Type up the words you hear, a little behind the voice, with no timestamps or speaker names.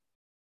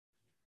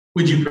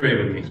Would you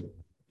pray with me?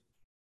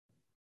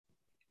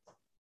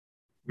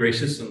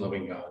 Gracious and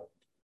loving God,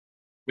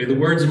 may the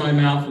words of my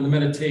mouth and the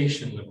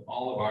meditation of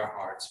all of our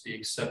hearts be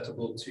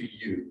acceptable to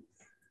you,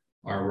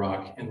 our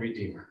rock and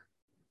redeemer.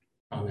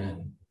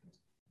 Amen.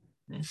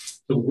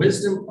 The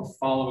wisdom of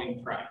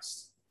following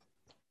Christ.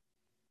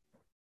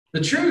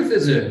 The truth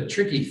is a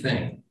tricky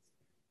thing.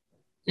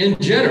 In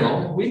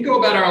general, we go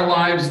about our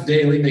lives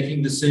daily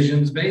making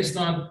decisions based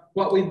on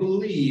what we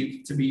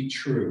believe to be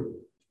true.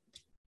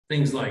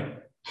 Things like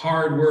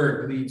hard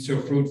work leads to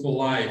a fruitful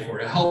life, or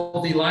a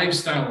healthy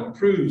lifestyle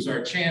improves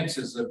our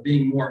chances of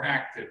being more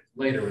active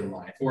later in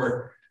life,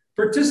 or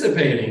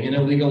participating in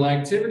illegal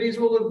activities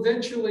will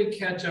eventually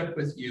catch up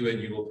with you and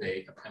you will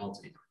pay a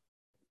penalty.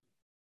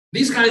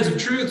 These kinds of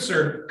truths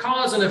are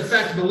cause and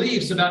effect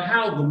beliefs about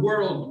how the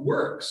world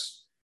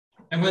works.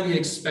 And when the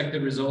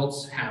expected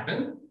results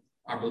happen,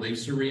 our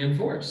beliefs are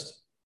reinforced.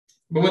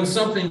 But when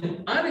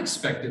something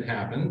unexpected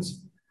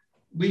happens,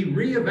 we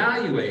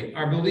reevaluate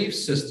our belief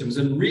systems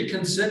and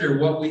reconsider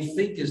what we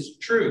think is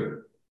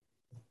true.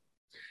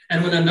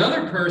 And when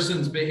another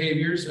person's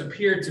behaviors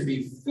appear to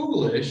be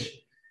foolish,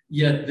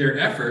 yet their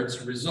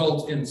efforts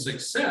result in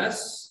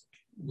success,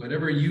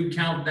 whatever you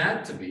count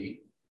that to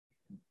be,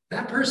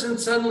 that person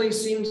suddenly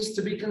seems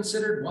to be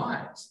considered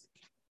wise.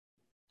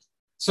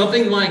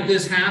 Something like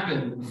this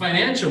happened in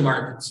financial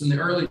markets in the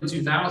early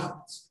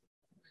 2000s.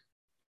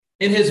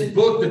 In his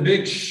book, The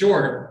Big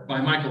Short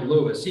by Michael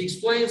Lewis, he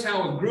explains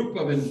how a group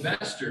of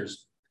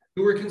investors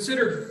who were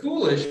considered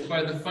foolish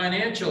by the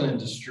financial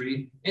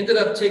industry ended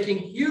up taking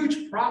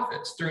huge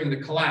profits during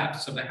the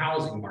collapse of the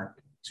housing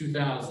market,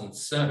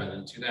 2007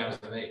 and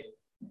 2008.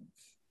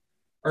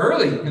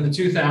 Early in the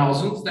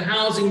 2000s, the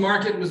housing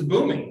market was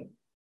booming.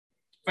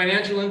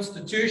 Financial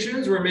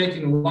institutions were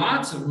making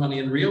lots of money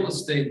in real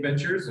estate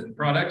ventures and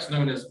products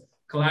known as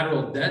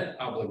collateral debt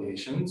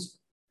obligations.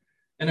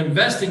 And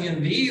investing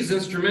in these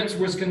instruments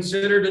was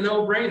considered a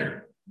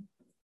no-brainer.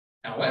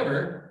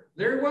 However,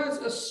 there was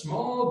a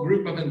small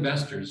group of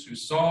investors who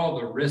saw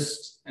the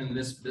risks in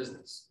this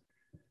business.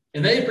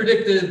 And they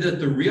predicted that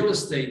the real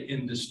estate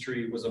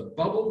industry was a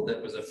bubble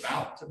that was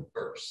about to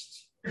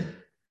burst.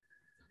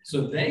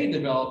 So they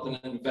developed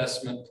an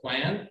investment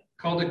plan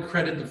called a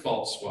credit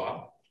default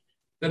swap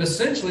that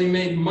essentially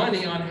made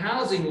money on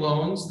housing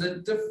loans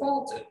that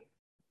defaulted.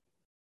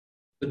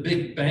 The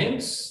big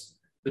banks,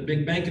 the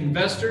big bank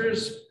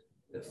investors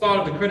thought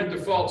of the credit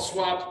default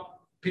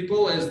swap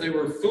people as they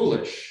were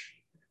foolish,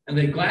 and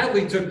they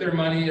gladly took their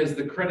money as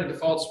the credit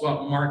default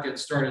swap market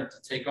started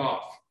to take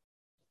off.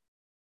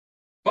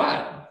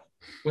 But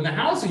when the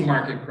housing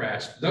market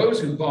crashed, those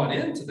who bought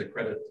into the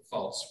credit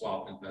default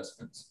swap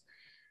investments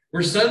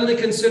were suddenly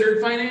considered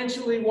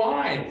financially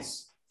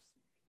wise.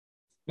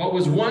 What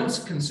was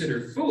once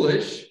considered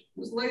foolish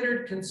was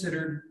later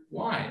considered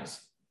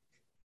wise.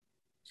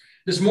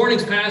 This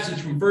morning's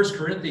passage from 1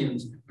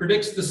 Corinthians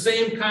predicts the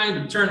same kind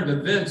of turn of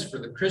events for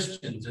the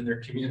Christians in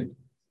their community.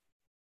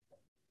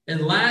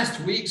 In last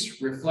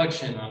week's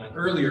reflection on an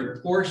earlier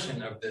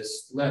portion of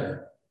this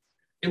letter,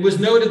 it was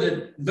noted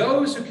that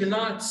those who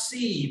cannot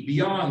see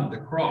beyond the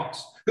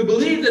cross, who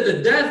believe that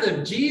the death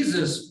of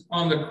Jesus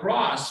on the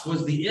cross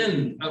was the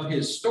end of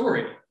his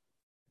story,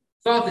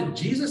 thought that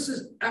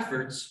Jesus'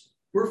 efforts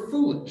were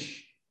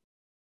foolish.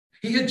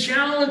 He had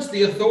challenged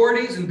the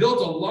authorities and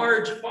built a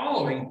large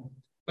following,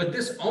 but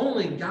this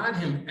only got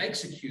him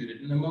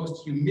executed in the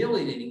most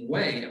humiliating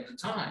way of the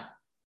time.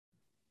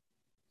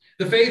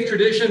 The faith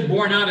tradition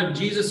born out of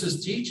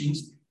Jesus'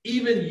 teachings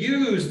even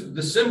used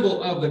the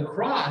symbol of the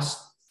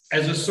cross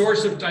as a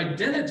source of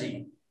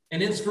identity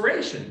and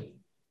inspiration.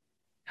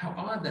 How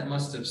odd that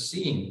must have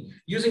seemed,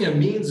 using a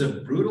means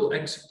of brutal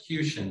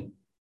execution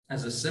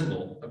as a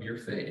symbol of your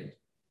faith.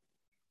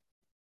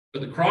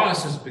 But the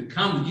cross has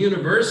become the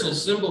universal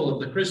symbol of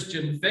the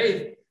Christian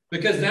faith,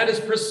 because that is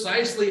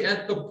precisely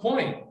at the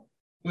point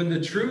when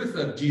the truth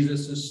of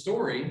Jesus'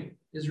 story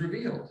is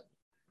revealed.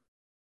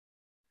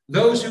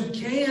 Those who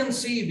can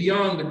see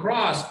beyond the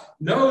cross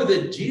know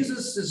that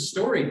Jesus'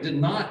 story did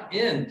not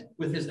end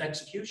with his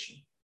execution.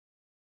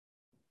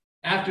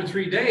 After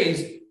 3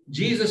 days,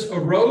 Jesus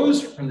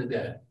arose from the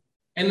dead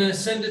and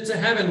ascended to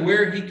heaven,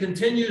 where he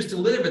continues to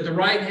live at the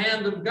right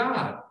hand of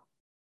God.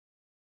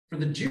 For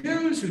the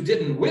Jews who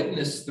didn't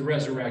witness the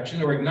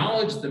resurrection or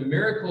acknowledge the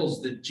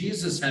miracles that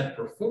Jesus had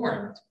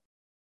performed,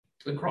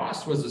 the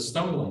cross was a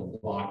stumbling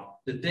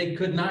block that they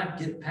could not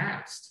get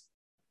past.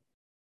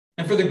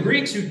 And for the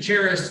Greeks who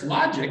cherished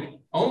logic,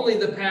 only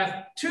the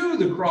path to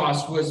the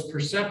cross was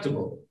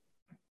perceptible,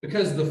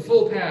 because the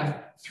full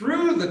path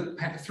through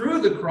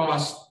the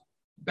cross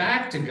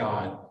back to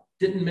God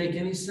didn't make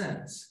any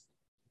sense.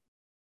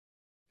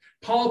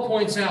 Paul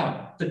points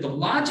out that the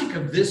logic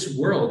of this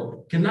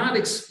world cannot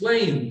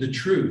explain the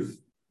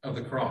truth of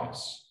the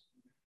cross,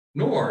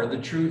 nor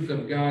the truth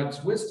of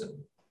God's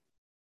wisdom.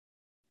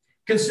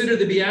 Consider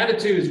the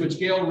Beatitudes, which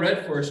Gail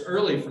read for us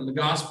early from the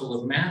Gospel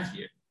of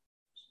Matthew.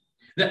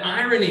 The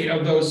irony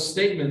of those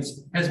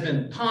statements has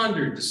been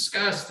pondered,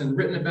 discussed, and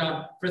written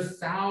about for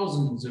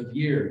thousands of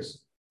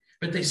years.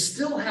 but they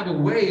still have a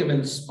way of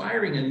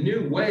inspiring a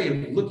new way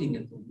of looking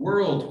at the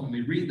world when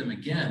we read them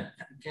again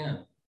and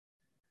again.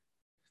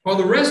 While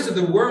the rest of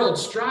the world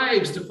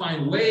strives to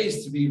find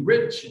ways to be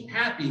rich and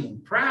happy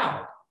and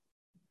proud,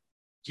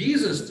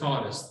 Jesus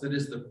taught us that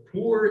it's the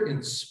poor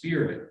in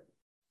spirit,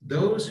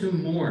 those who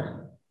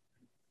mourn,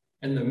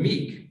 and the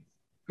meek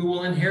who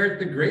will inherit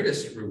the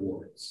greatest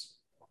rewards.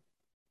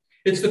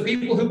 It's the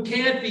people who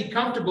can't be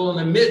comfortable in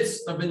the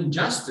midst of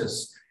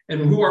injustice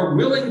and who are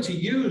willing to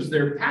use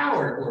their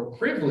power or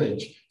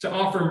privilege to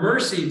offer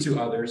mercy to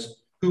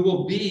others who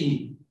will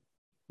be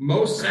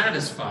most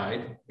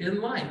satisfied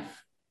in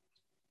life.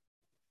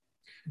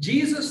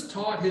 Jesus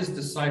taught his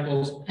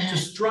disciples to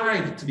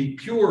strive to be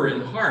pure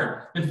in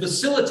heart and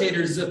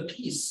facilitators of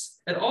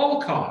peace at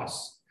all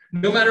costs,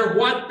 no matter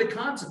what the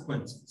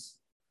consequences,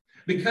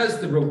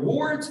 because the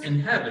rewards in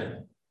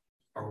heaven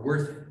are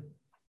worth it.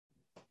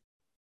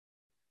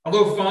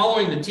 Although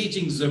following the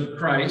teachings of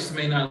Christ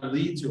may not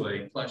lead to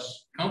a plush,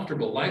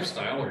 comfortable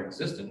lifestyle or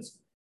existence,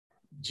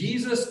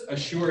 Jesus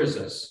assures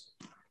us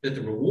that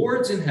the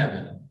rewards in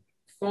heaven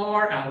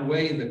far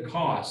outweigh the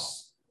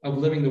costs of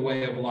living the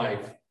way of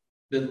life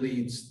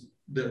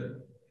that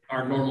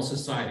our normal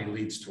society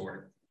leads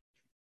toward.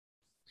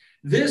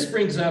 This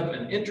brings up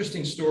an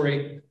interesting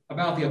story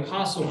about the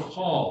Apostle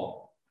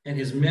Paul and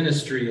his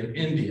ministry in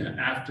India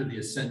after the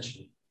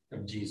ascension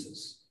of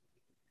Jesus.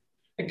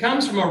 It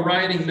comes from a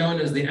writing known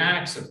as the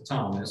Acts of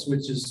Thomas,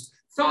 which is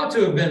thought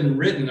to have been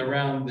written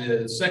around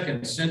the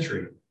 2nd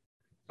century.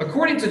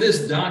 According to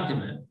this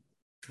document,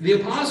 the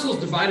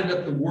apostles divided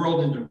up the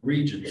world into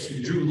regions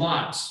and drew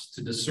lots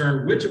to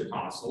discern which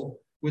apostle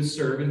would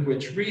serve in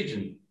which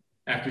region,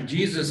 after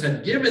Jesus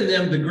had given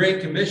them the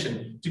Great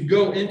Commission to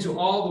go into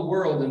all the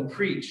world and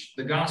preach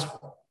the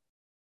gospel.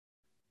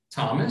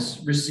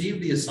 Thomas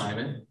received the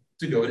assignment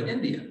to go to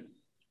India.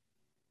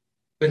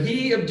 But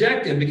he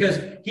objected because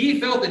he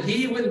felt that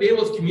he wouldn't be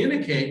able to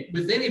communicate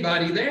with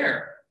anybody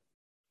there.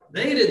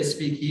 They didn't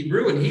speak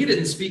Hebrew and he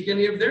didn't speak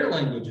any of their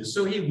languages,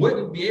 so he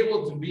wouldn't be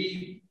able to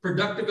be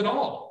productive at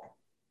all.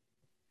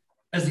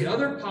 As the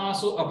other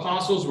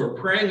apostles were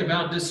praying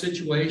about this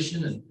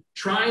situation and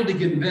trying to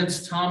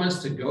convince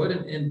Thomas to go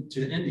to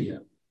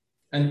India,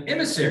 an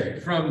emissary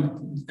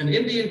from an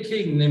Indian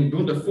king named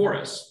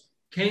Bundaforus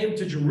came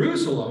to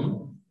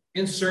Jerusalem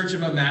in search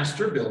of a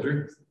master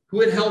builder who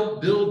had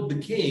helped build the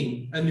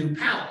king a new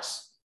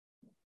palace.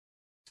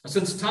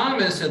 Since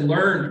Thomas had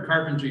learned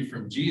carpentry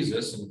from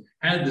Jesus and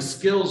had the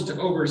skills to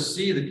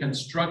oversee the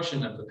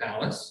construction of the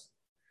palace,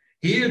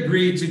 he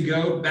agreed to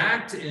go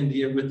back to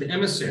India with the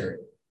emissary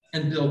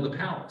and build the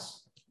palace.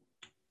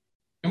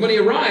 And when he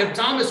arrived,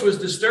 Thomas was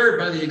disturbed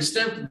by the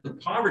extent of the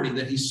poverty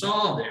that he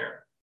saw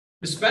there,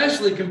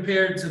 especially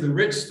compared to the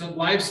rich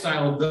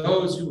lifestyle of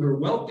those who were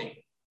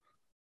wealthy.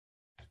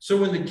 So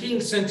when the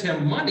king sent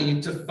him money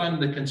to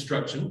fund the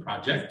construction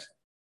project,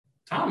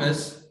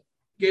 Thomas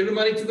gave the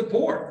money to the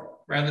poor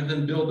rather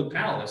than build the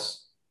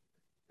palace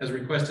as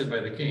requested by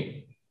the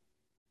king.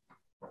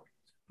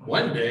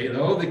 One day,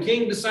 though, the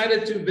king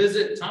decided to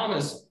visit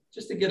Thomas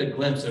just to get a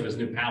glimpse of his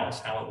new palace,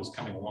 how it was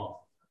coming along.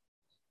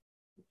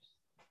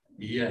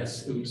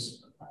 Yes,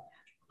 oops.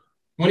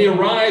 When he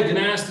arrived and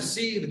asked to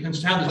see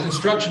how the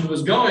construction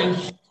was going,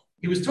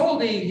 he was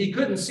told he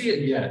couldn't see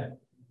it yet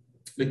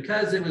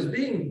because it was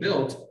being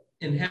built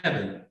in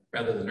heaven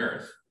rather than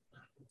earth.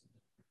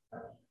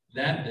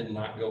 That did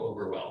not go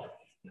over well.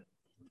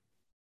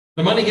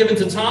 The money given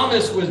to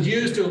Thomas was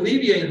used to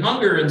alleviate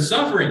hunger and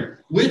suffering,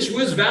 which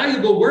was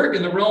valuable work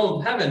in the realm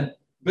of heaven,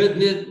 but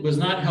it was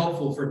not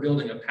helpful for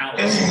building a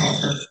palace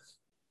on earth.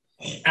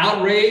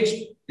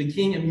 Outraged, the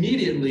king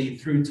immediately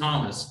threw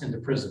Thomas into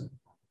prison.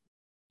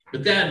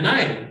 But that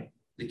night,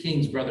 the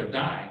king's brother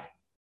died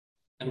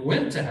and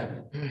went to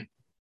heaven.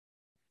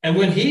 And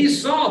when he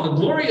saw the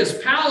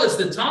glorious palace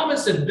that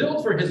Thomas had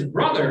built for his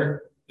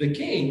brother, the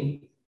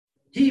king,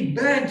 he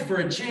begged for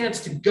a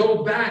chance to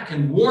go back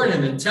and warn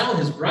him and tell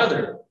his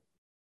brother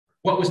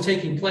what was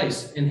taking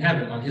place in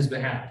heaven on his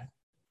behalf.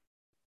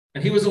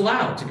 And he was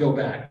allowed to go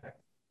back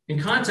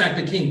and contact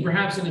the king,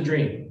 perhaps in a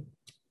dream.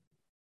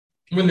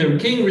 When the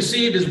king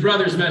received his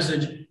brother's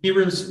message, he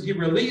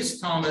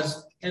released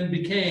Thomas and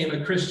became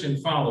a Christian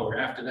follower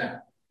after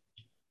that.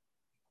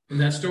 In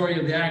that story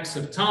of the Acts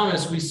of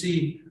Thomas, we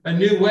see a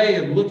new way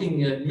of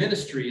looking at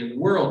ministry in the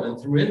world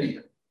and through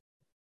India.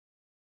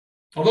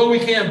 Although we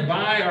can't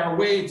buy our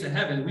way to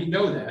heaven, we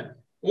know that,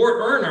 or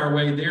earn our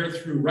way there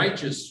through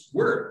righteous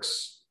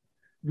works,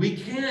 we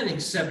can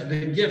accept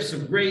the gifts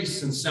of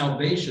grace and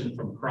salvation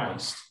from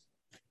Christ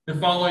and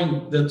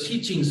following the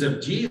teachings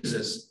of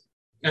Jesus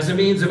as a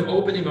means of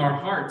opening our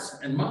hearts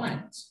and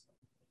minds.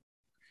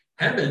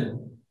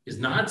 Heaven is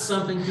not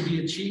something to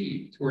be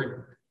achieved,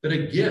 but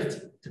a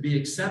gift to be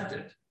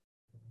accepted.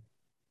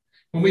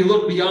 When we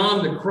look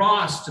beyond the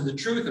cross to the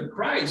truth of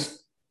Christ,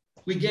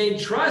 we gain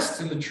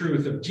trust in the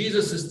truth of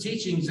Jesus'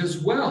 teachings as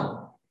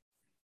well.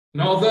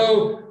 And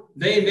although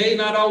they may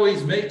not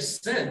always make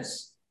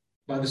sense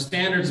by the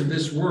standards of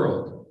this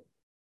world,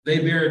 they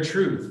bear a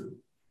truth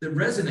that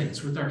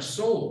resonates with our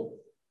soul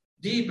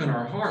deep in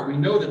our heart, we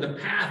know that the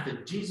path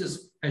that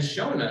Jesus has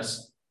shown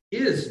us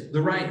is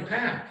the right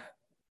path.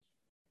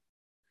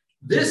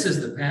 This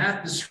is the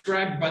path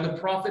described by the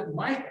prophet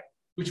Micah,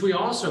 which we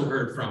also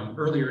heard from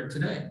earlier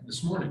today,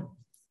 this morning.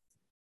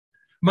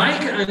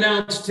 Micah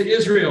announced to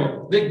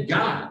Israel that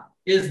God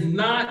is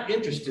not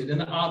interested in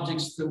the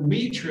objects that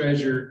we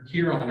treasure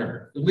here on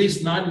earth, at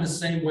least not in the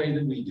same way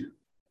that we do.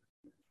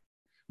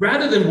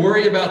 Rather than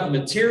worry about the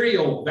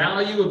material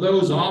value of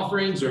those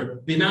offerings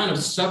or the amount of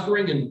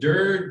suffering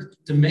endured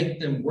to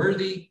make them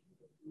worthy,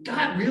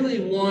 God really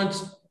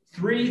wants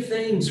three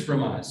things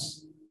from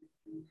us: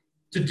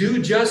 to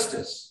do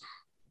justice,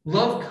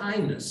 love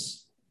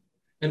kindness,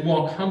 and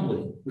walk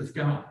humbly with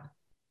God.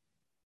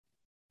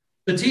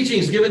 The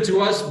teachings given to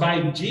us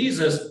by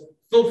Jesus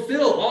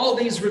fulfill all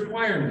these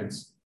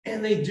requirements,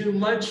 and they do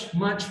much,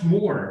 much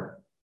more.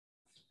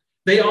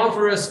 They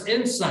offer us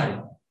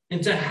insight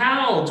into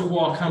how to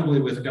walk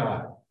humbly with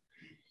God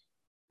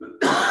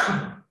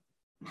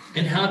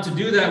and how to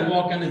do that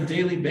walk on a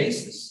daily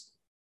basis.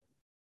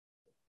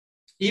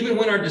 Even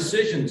when our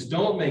decisions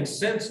don't make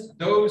sense to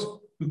those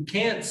who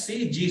can't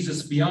see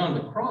Jesus beyond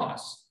the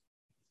cross,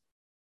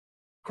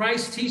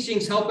 Christ's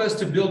teachings help us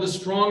to build a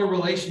stronger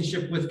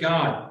relationship with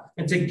God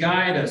and to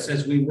guide us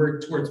as we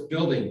work towards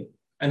building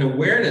an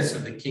awareness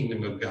of the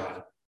kingdom of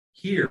God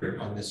here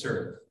on this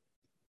earth.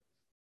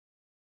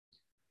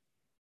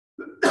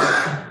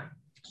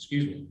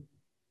 Excuse me.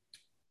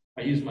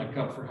 I used my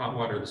cup for hot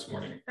water this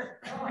morning.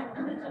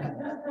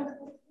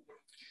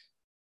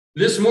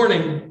 This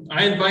morning,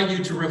 I invite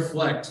you to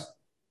reflect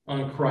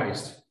on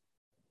Christ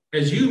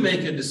as you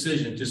make a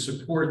decision to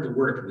support the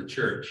work of the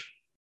church.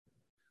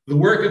 The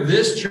work of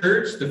this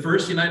church, the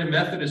First United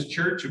Methodist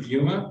Church of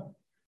Yuma,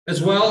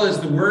 as well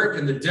as the work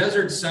in the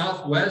Desert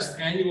Southwest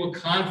Annual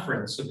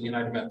Conference of the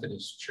United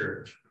Methodist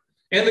Church,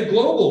 and the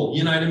Global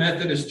United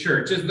Methodist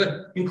Church,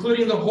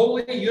 including the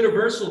Holy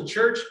Universal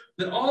Church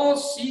that all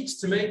seeks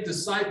to make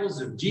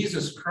disciples of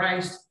Jesus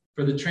Christ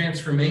for the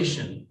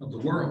transformation of the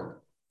world.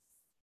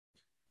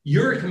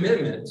 Your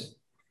commitment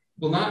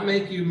will not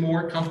make you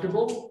more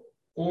comfortable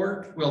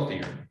or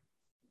wealthier,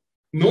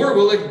 nor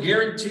will it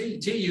guarantee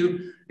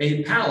you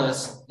a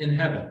palace in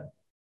heaven.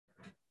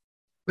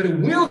 But it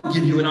will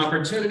give you an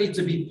opportunity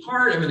to be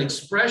part of an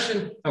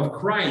expression of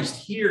Christ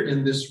here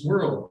in this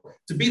world,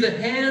 to be the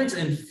hands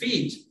and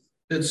feet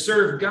that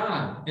serve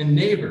God and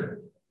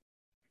neighbor.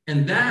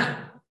 And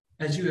that,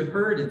 as you have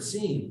heard and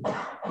seen,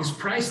 is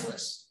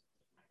priceless.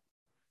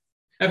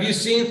 As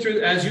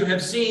you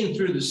have seen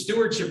through the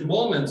stewardship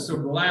moments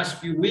over the last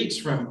few weeks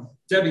from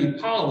Debbie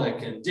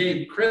Pollack and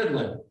Dave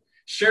Cridlin,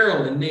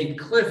 Cheryl and Nate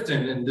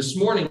Clifton, and this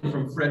morning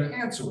from Fred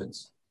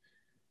Hansowitz,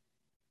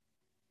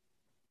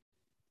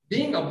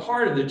 being a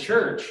part of the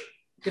church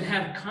can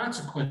have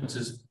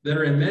consequences that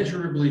are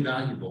immeasurably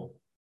valuable.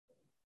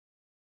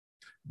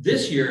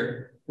 This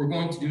year, we're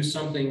going to do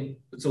something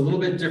that's a little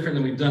bit different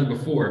than we've done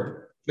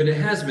before, but it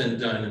has been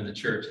done in the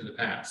church in the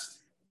past.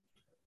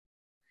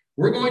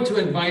 We're going to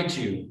invite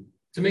you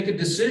to make a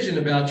decision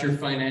about your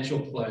financial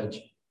pledge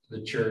to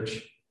the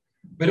church,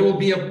 but it will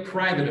be a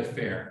private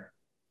affair,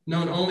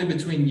 known only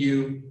between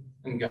you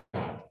and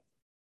God.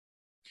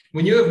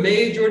 When you have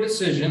made your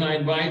decision, I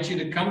invite you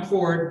to come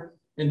forward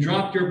and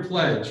drop your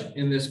pledge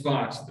in this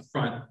box at the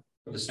front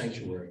of the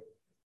sanctuary.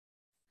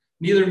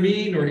 Neither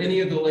me nor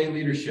any of the lay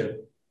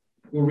leadership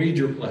will read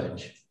your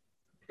pledge.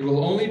 It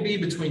will only be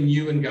between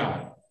you and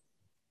God.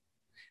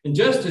 And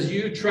just as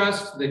you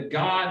trust that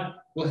God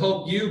will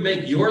help you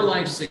make your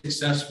life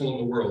successful in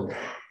the world,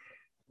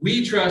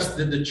 we trust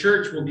that the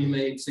church will be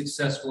made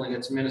successful in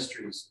its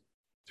ministries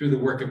through the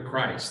work of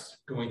Christ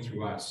going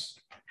through us.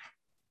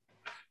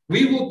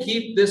 We will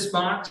keep this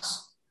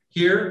box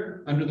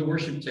here under the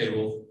worship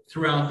table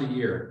throughout the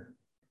year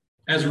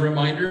as a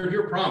reminder of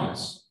your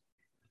promise,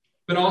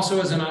 but also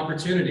as an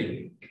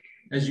opportunity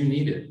as you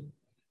need it.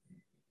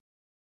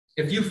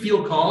 If you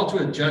feel called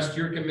to adjust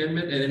your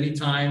commitment at any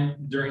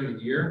time during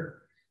the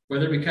year,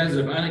 whether because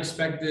of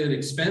unexpected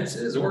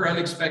expenses or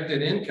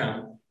unexpected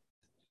income,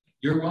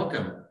 you're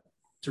welcome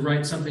to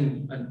write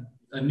something,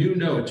 a new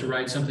note, to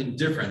write something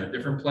different, a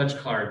different pledge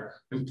card,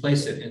 and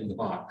place it in the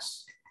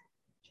box.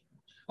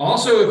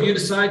 Also, if you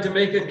decide to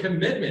make a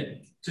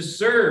commitment to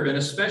serve in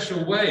a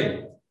special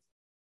way,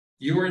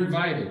 you are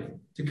invited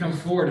to come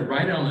forward and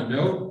write it on a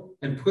note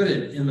and put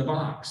it in the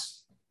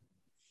box.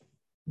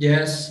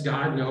 Yes,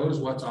 God knows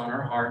what's on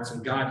our hearts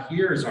and God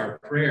hears our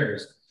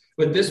prayers,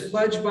 but this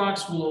pledge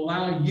box will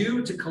allow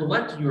you to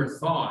collect your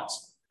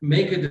thoughts,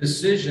 make a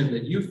decision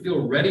that you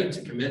feel ready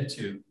to commit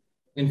to,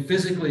 and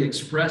physically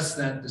express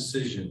that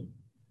decision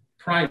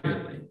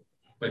privately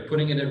by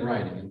putting it in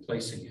writing and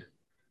placing it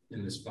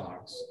in this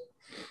box.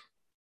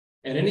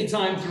 At any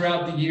time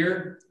throughout the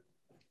year,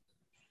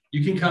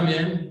 you can come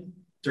in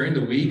during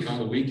the week, on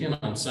the weekend,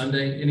 on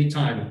Sunday,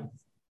 anytime,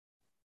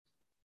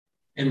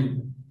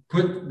 and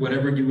put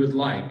whatever you would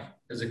like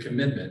as a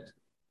commitment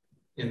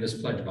in this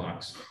pledge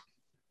box.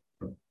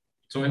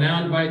 So I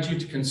now invite you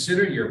to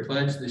consider your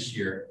pledge this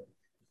year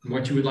and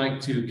what you would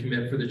like to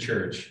commit for the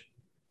church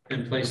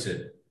and place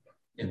it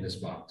in this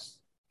box.